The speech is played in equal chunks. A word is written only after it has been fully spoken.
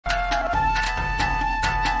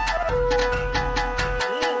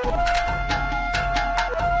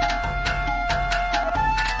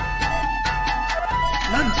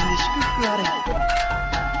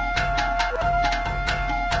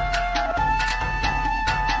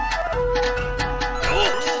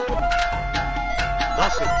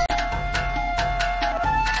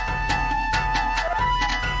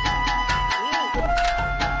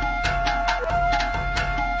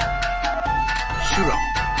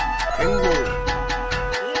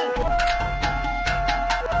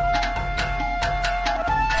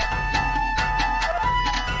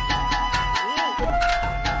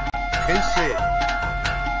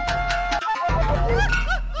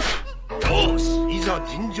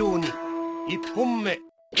尋常に一本目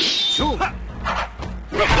勝負。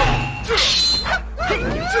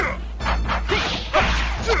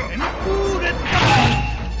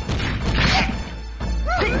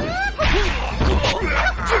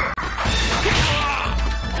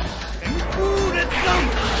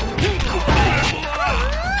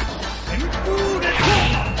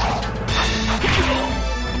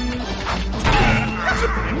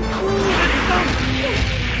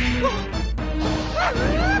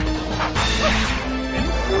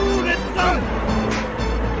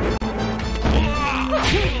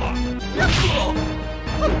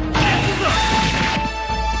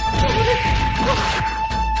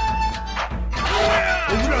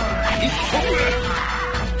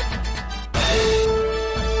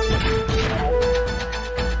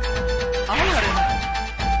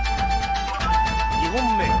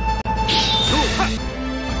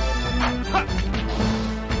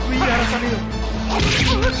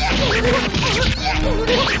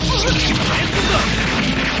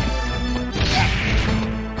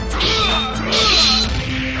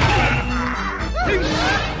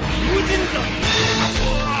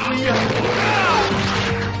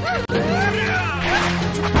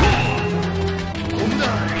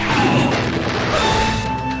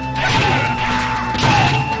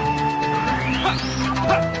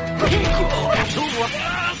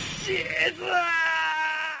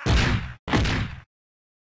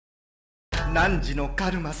汝の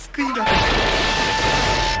カルマ救いがたい。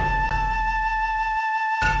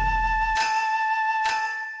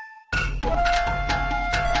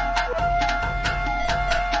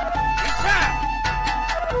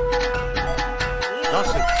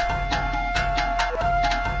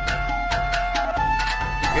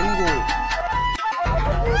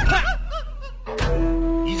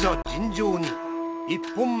いざ尋常に一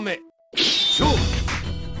本目勝負。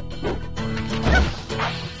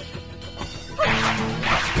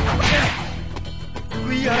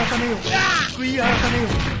悔い改めよ、悔い改めよ、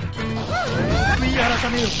悔い改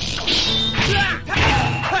めよ。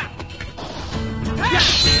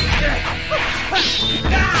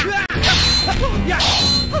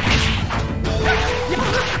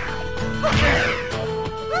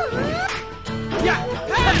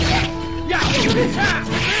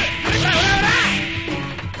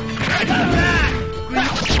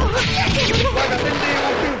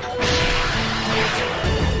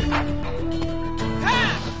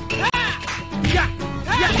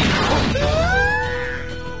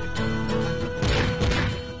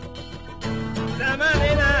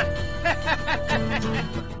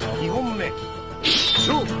2本目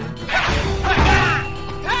勝負。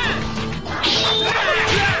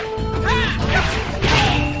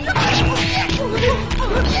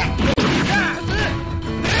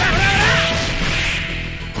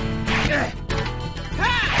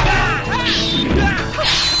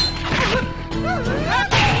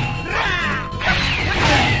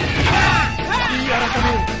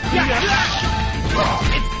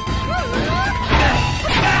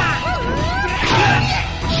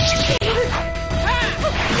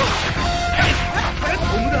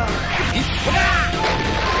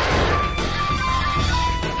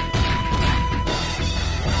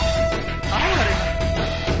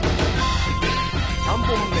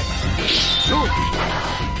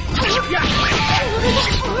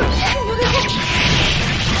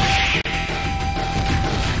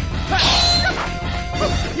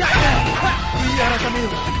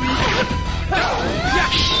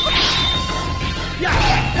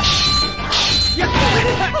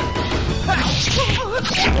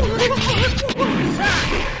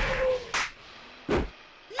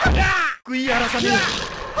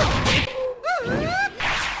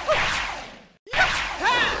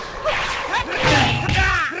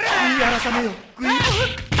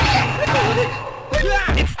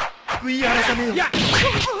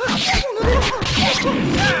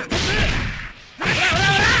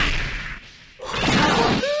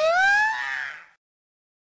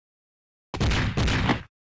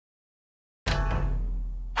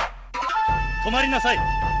止まりなさい。出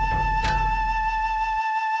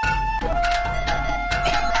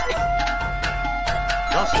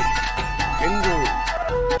せ剣豪。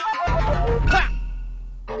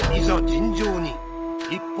いざ尋常に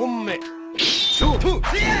一本目勝負。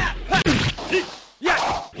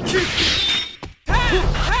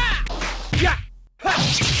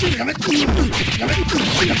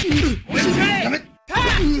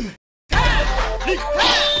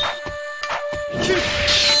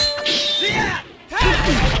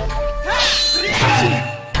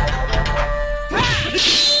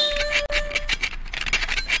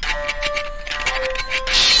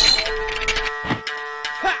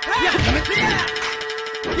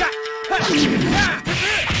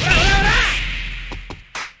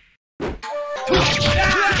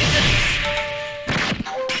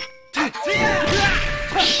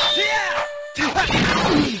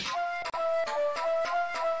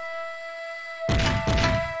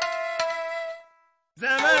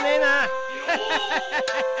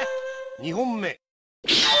2本目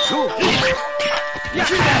勝負。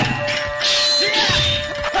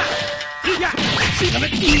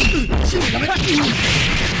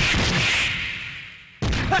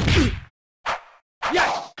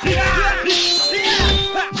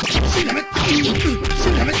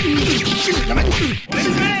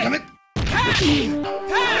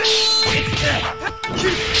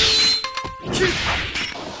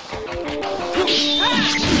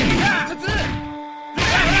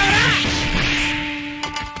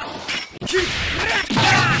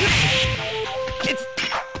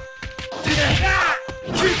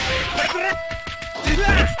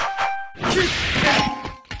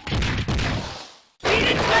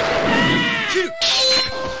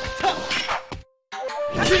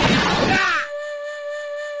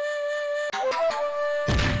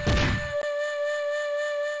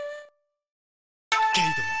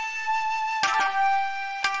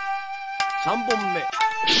3本目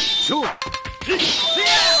勝負。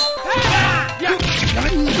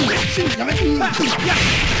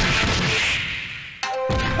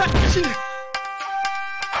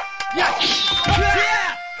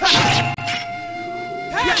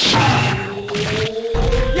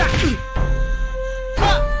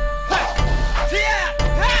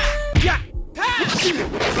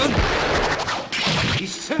一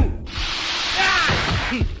戦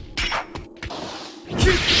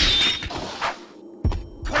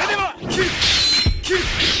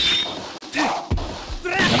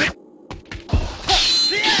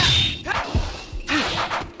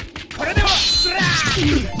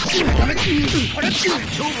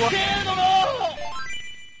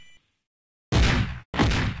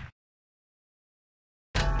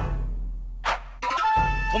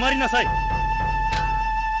止まりなさい。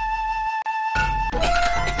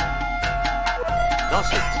ラス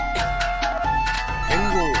ト剣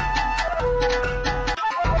豪。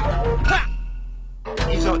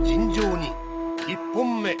いざ尋常に1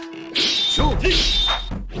本目勝負。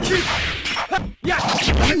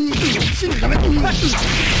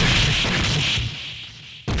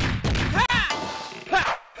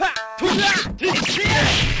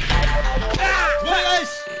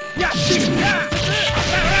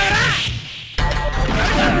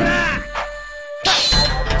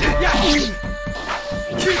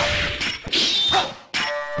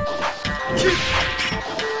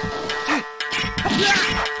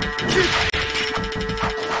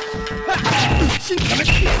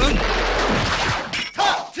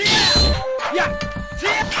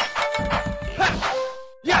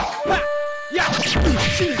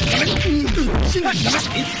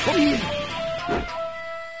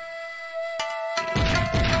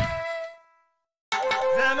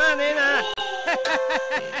ざまねえな。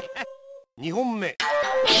2本目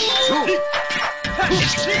勝負。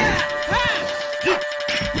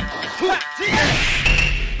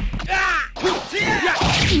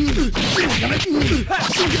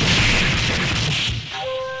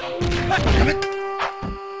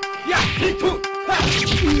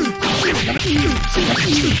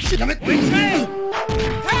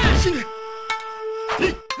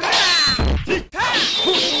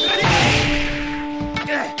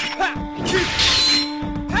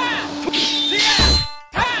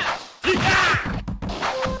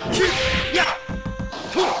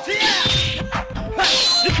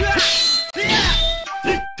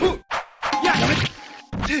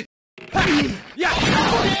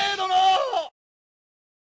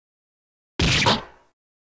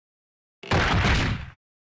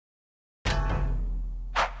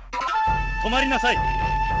止まりなさい。さ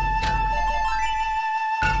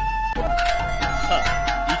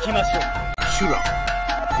あ行きましょう。修羅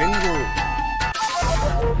剣豪。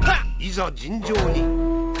いざ尋常に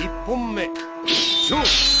1本目勝負。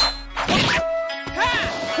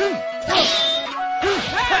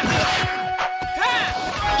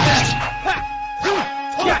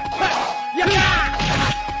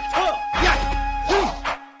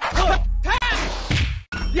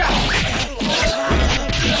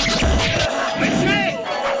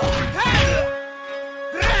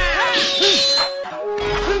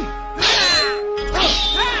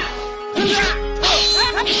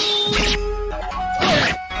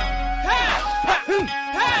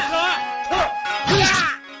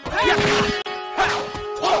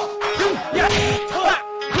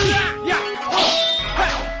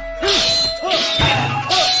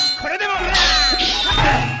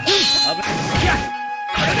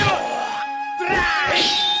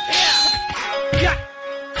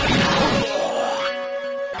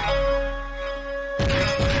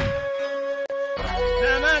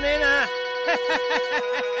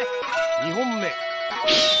2本目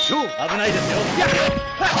勝負。危ないですよ。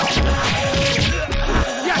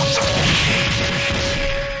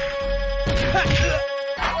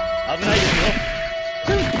危ないですよ。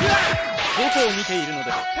どこを見ているの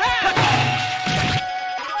です。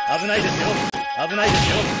危ないですよ。危ないです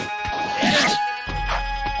よ。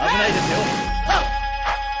危ないですよ。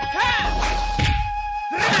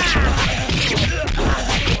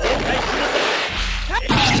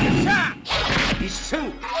一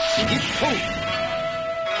戦一本。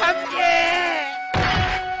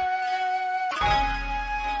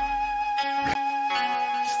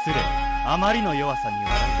失礼。あまりの弱さに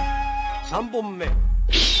笑う。3本目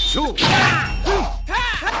勝負。危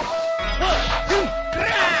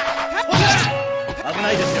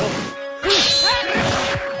ないですよ。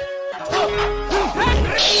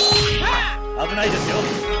危ないですよ。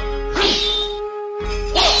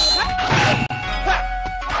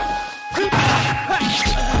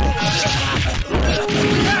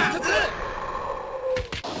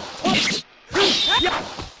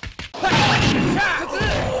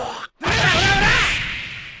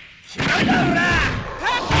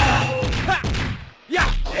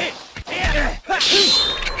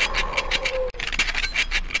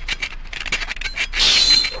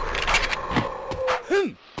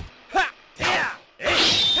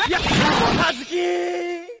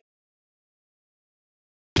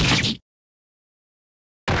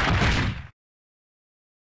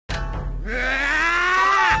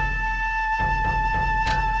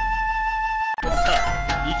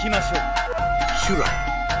行きましょう。修羅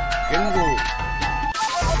剣豪。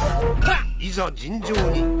いざ尋常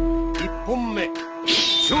に1本目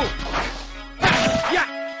勝負。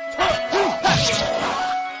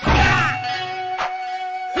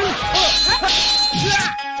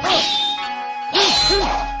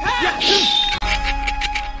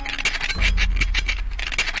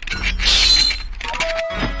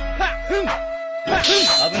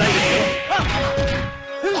危ないですよ。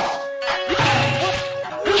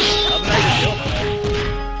危ないですよ。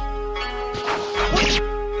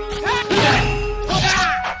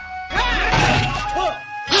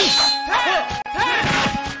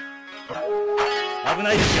危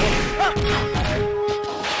ないですよ。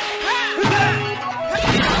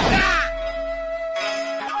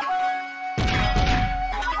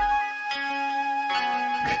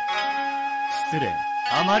失礼。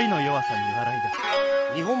あまりの弱さに笑いだ。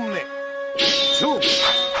2本目勝負。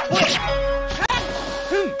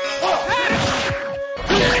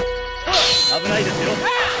危ないですよ。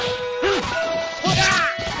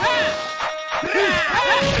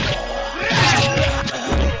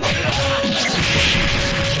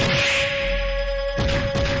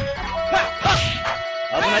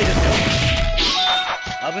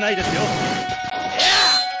危ないですよ。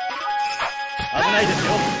危ないです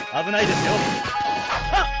よ。危ないですよ。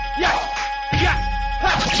危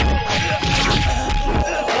ないですよ。後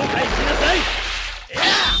悔しなさい。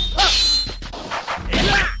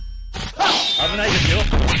危ないですよ。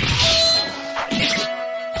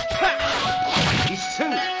一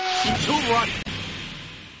戦一勝負あり。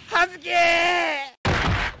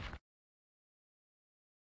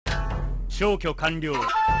消去完了です。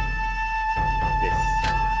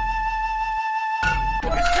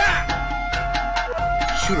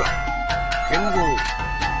修羅剣豪。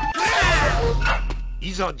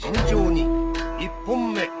いざ尋常に1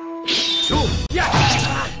本目勝負。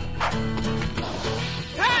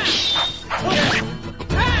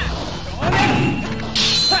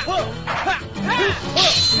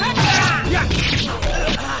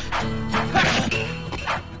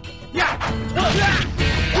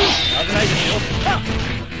危ないですよ。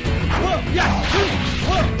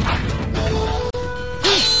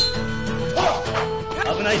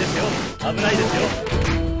危ないですよ。危ないですよ。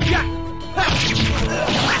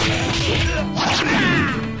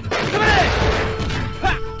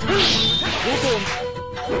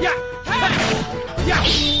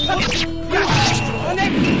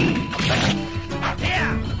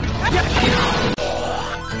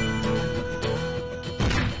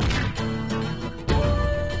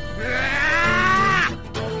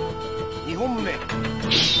2本目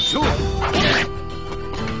勝負。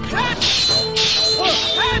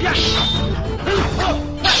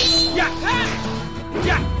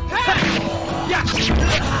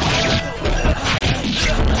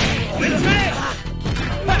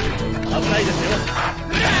危ないですよ。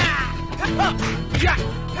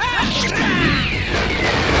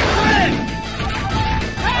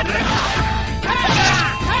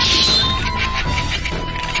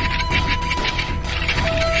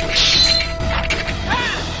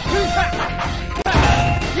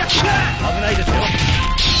危ないですよ。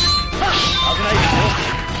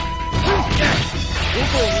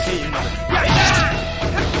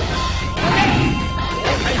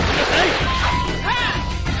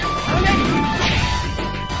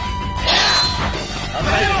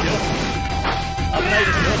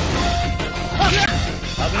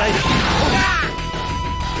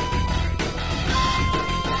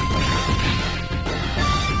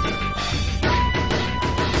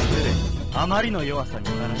あまりの弱さに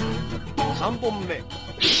ならない。3本目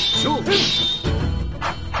勝負。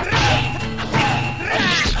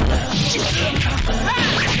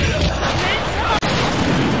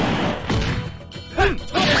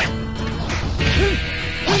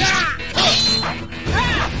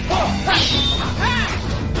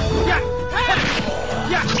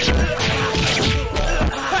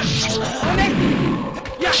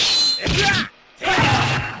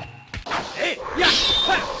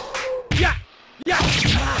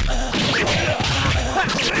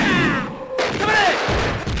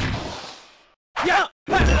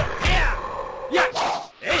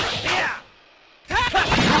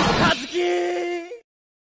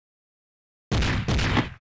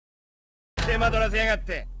手間取らせやがっ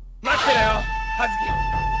て待ってろよ葉月。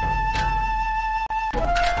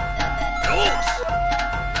よし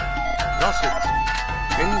ラセツ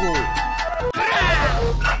剣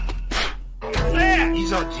豪い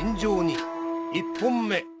ざ尋常に1本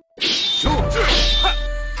目勝負。旋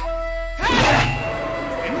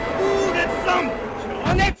風烈山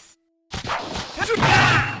情熱。旋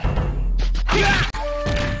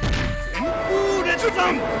風烈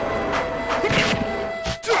山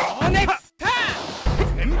情熱。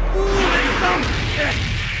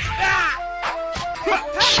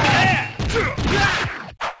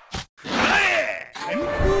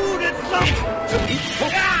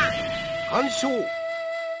完勝。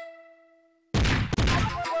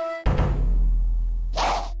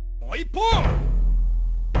もう一本。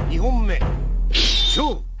2本目勝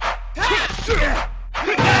負。情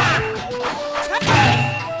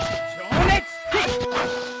熱。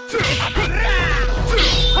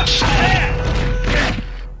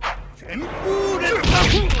旋風烈山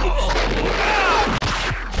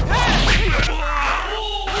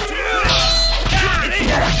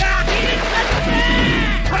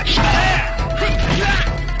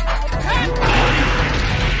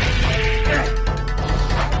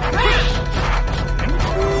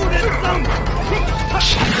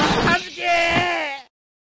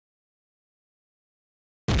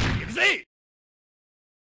行くぜ。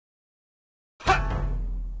はっ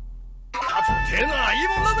勝つってのはいい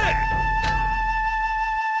もんだぜ。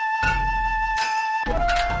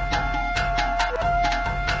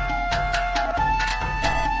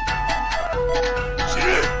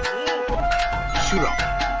修羅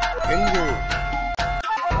剣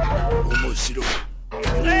面白い。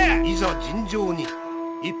豪いざ尋常に1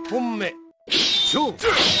本目勝負。旋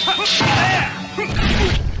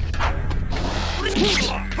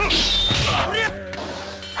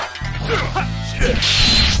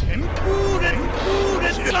風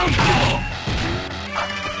烈山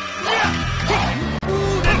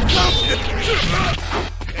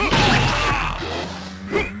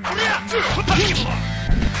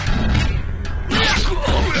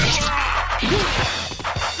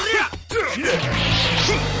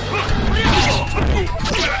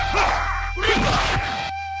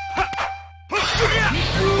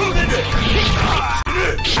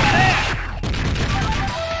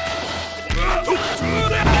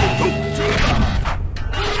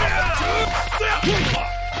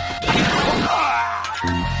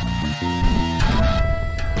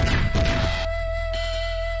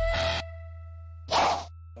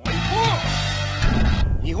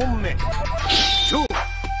2本目勝負。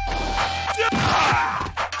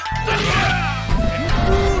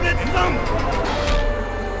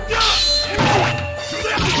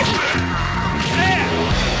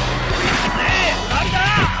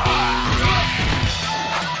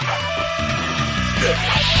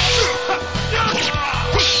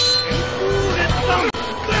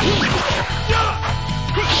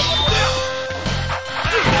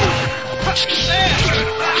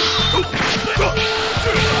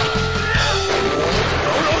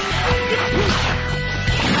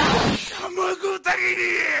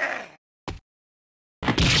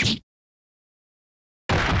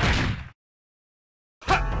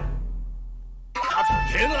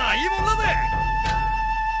手ならいいもんだぜ。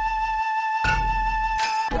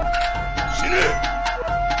死ぬ。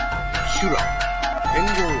修羅剣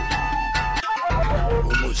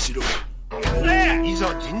面白い。豪い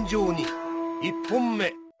ざ尋常に1本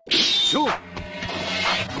目勝負。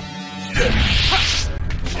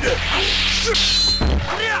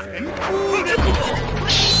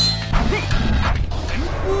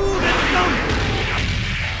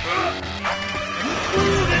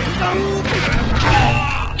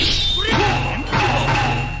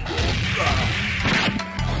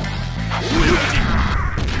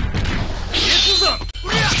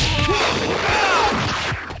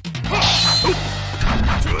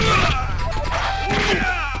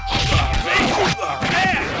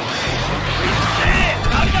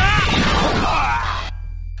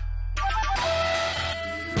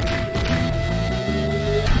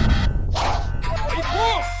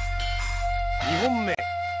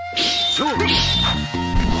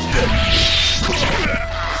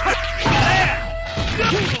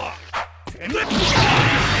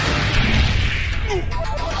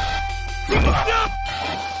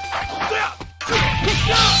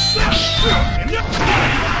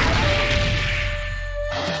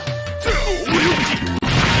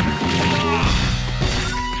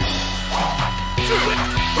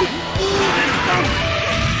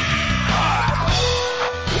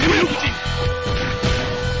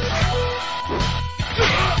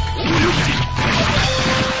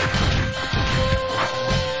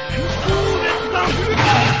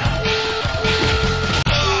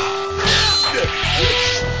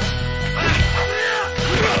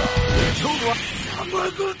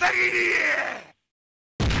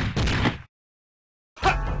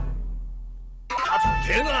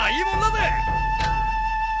ってえのはいいもんだぜ。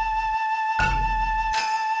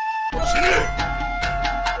死ね。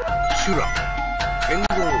修羅剣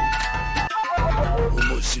豪。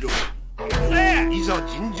面白い。いざ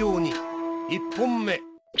尋常に一本目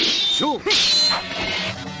勝負。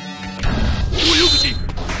大横口。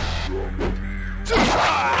大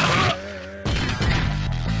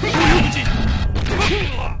横口。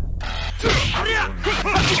ありゃ。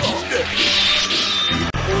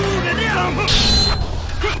俺でやん。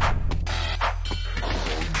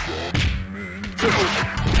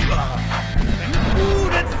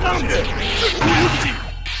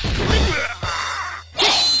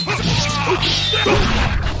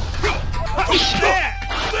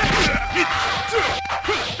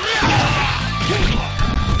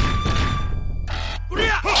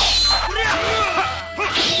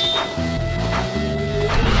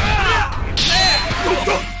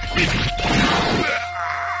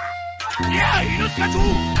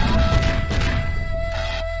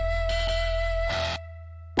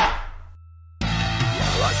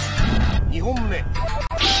2本目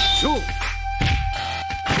勝負。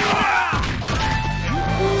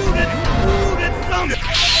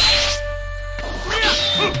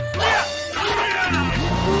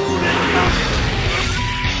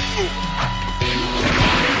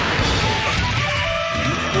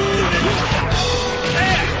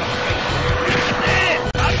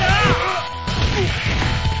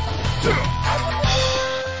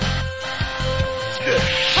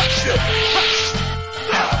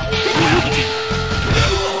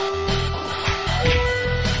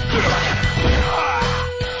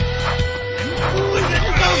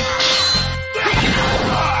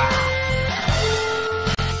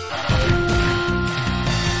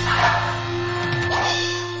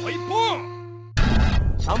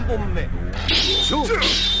3本目勝負。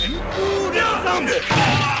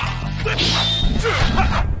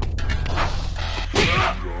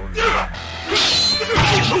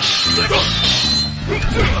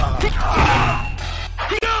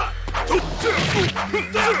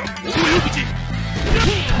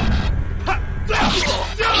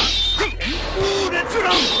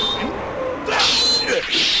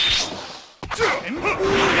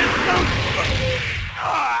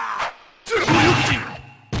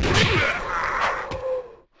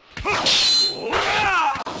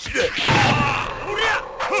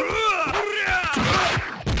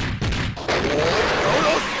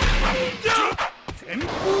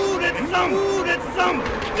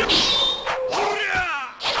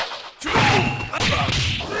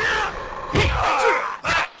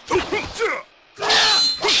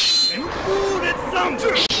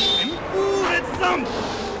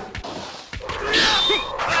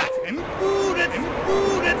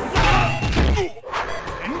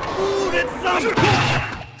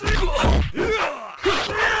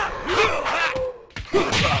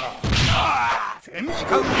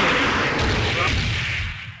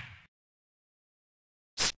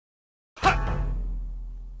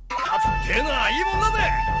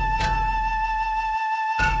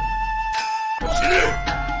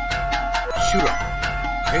修羅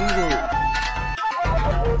剣豪。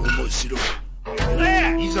面白い。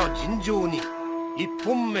いざ尋常に一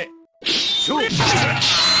本目勝負。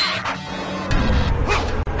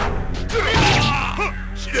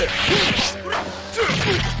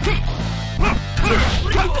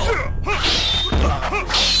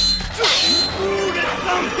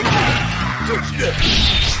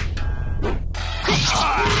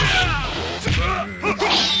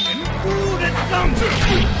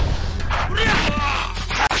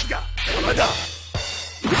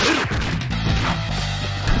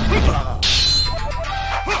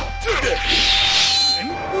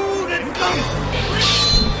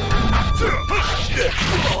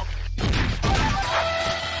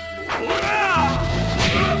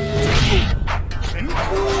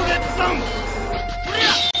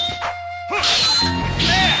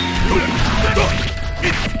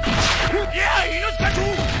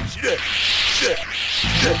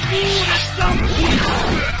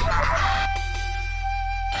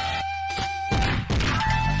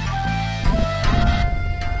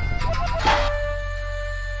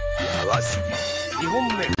2本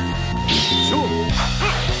目勝負。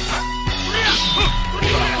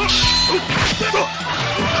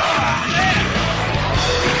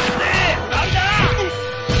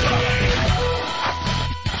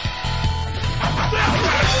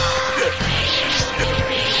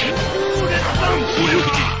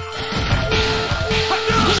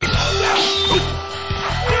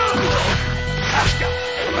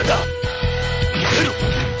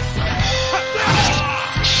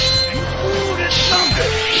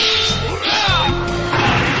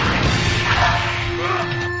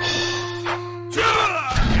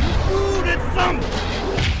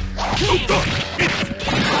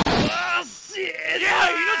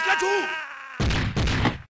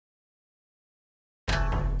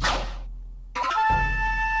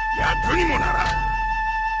役にもならん。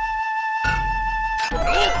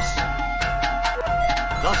よし。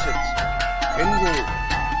挫折剣豪。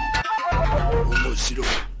面白い。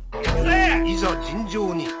いざ尋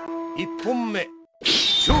常に一本目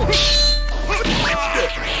勝負。旋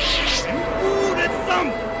風列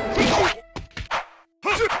山。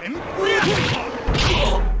旋風や。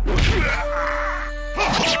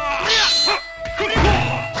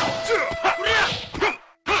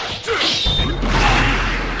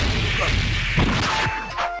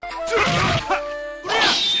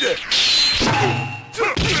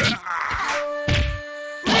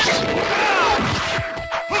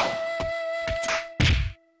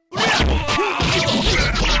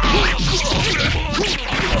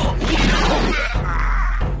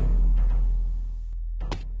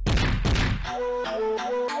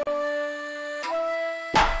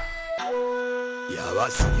やば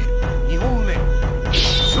すぎる。2本目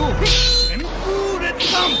勝負。旋風列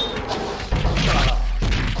山。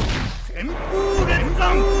旋風列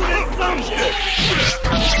山。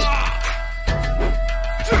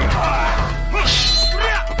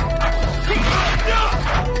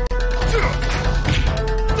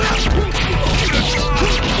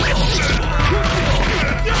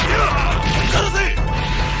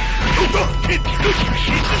列山。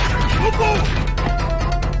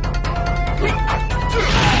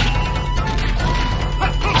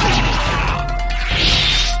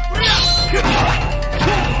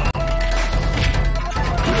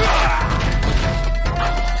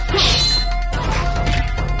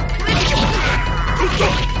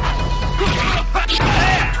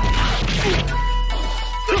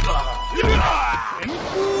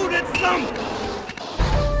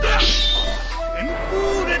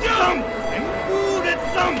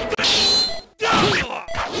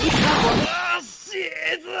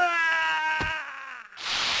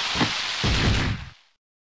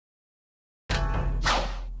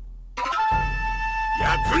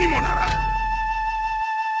役にもならん。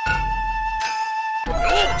よ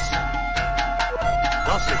し。挫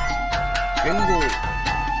折剣豪。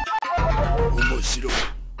面白い。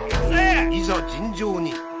いざ尋常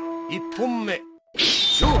に一本目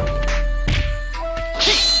勝負。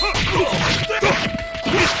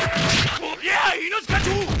いや命課長。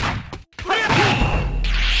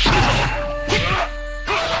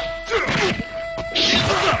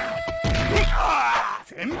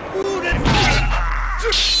旋風列山。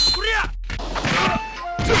こりゃ。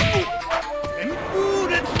旋風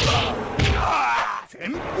列山。旋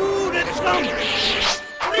風列山。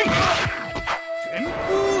旋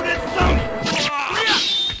風列山。こりゃ。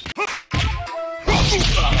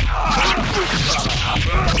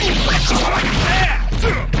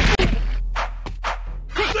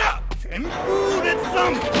旋風列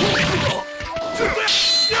山。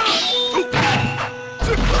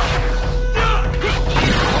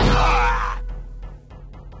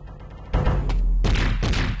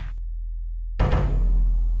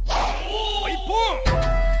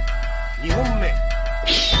2本目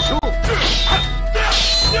勝負。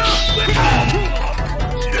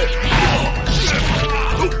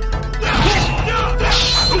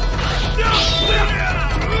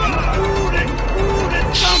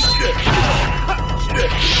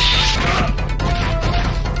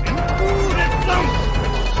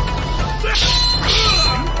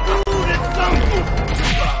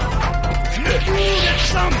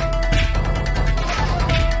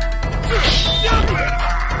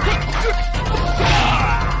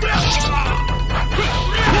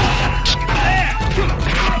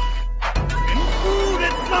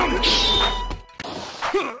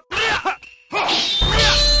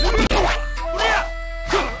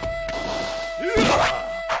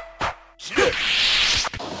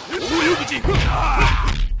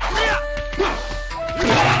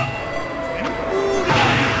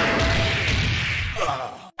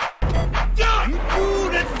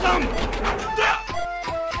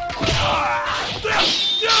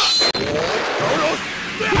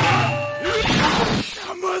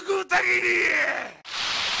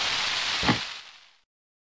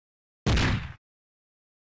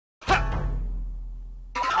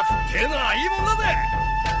手のいいもんだぜ。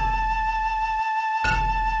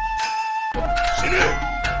死ね。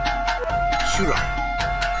修羅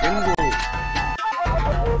剣豪。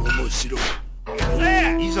面白い。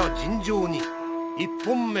いざ尋常に一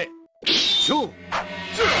本目勝負。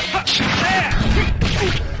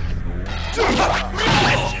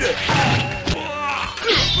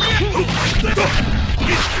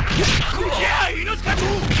命かと。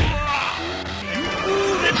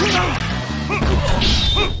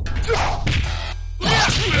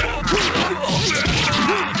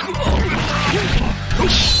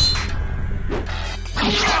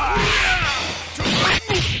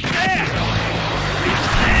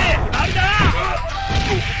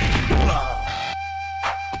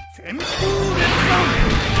旋風列弾。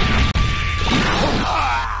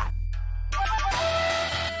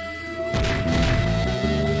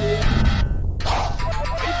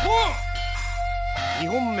2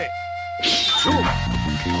本目勝負。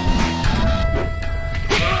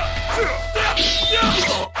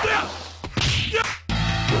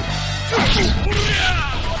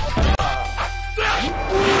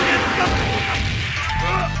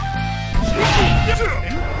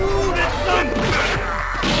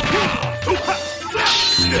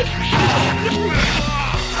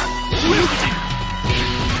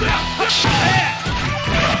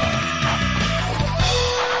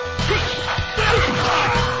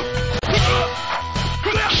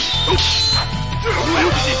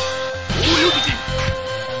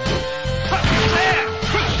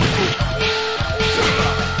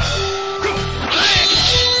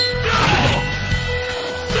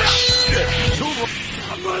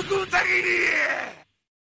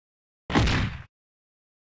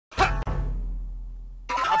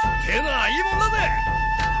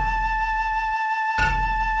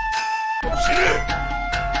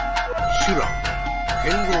修羅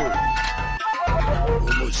剣豪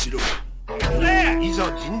面白い。いざ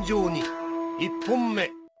尋常に1本目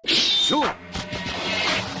勝負。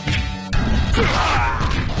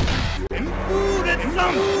旋風列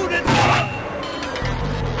弾。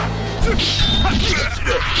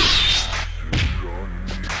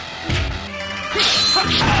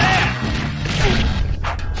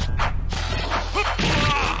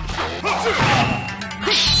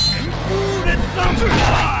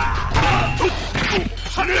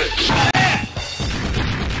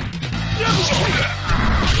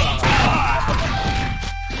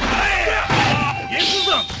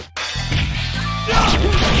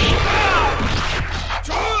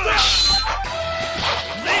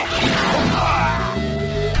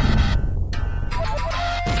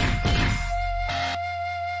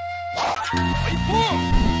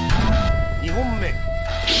2本目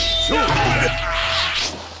勝負。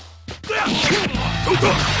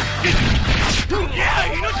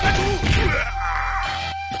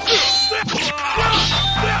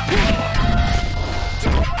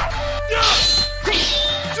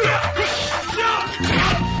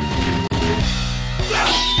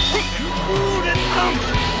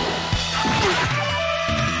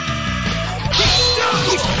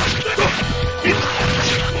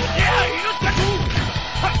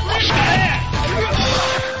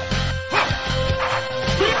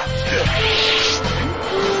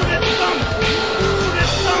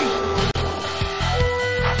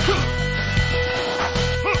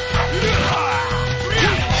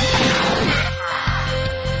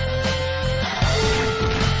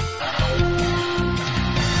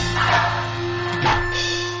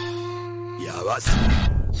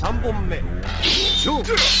3本目勝負。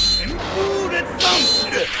旋風列弾。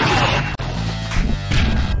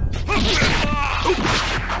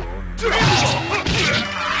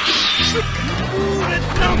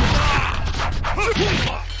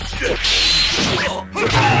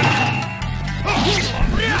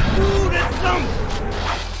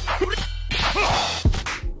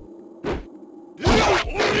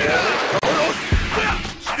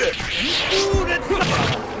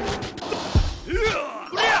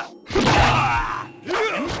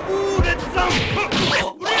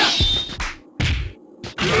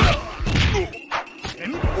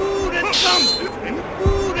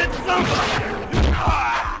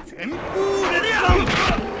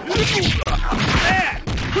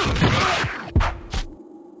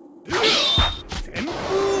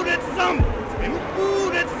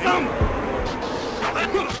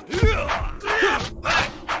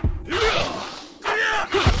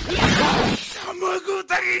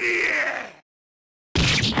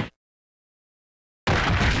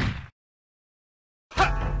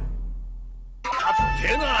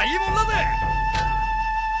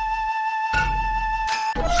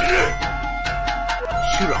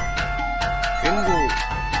修羅剣豪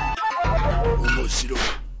面白い。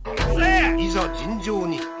いざ尋常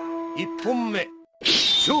に1本目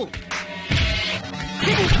勝負。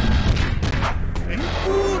旋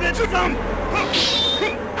風列弾。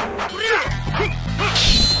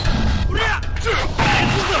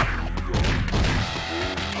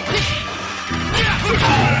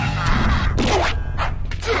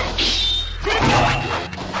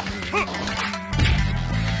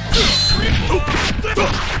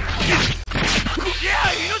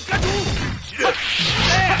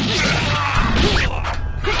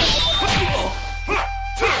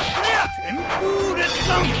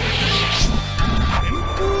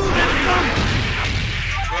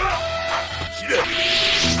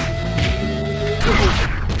2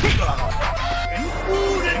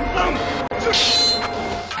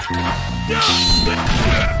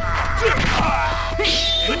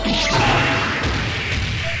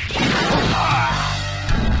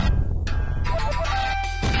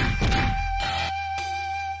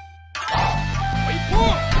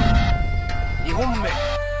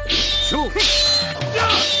勝負。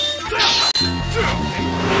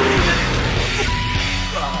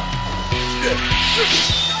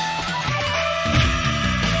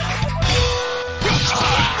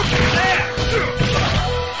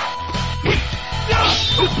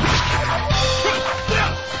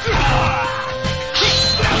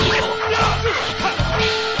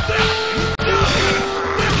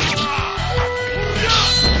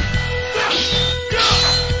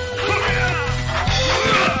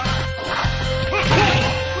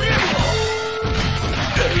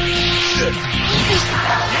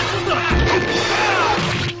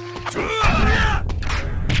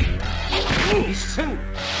一戦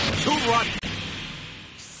勝負は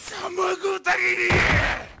サマゴダギリ。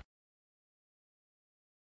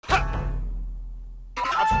はっ、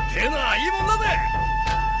かっけえな、いいもんだぜ。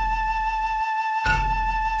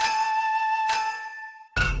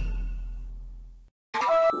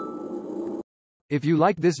If you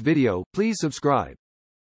like this video, please subscribe.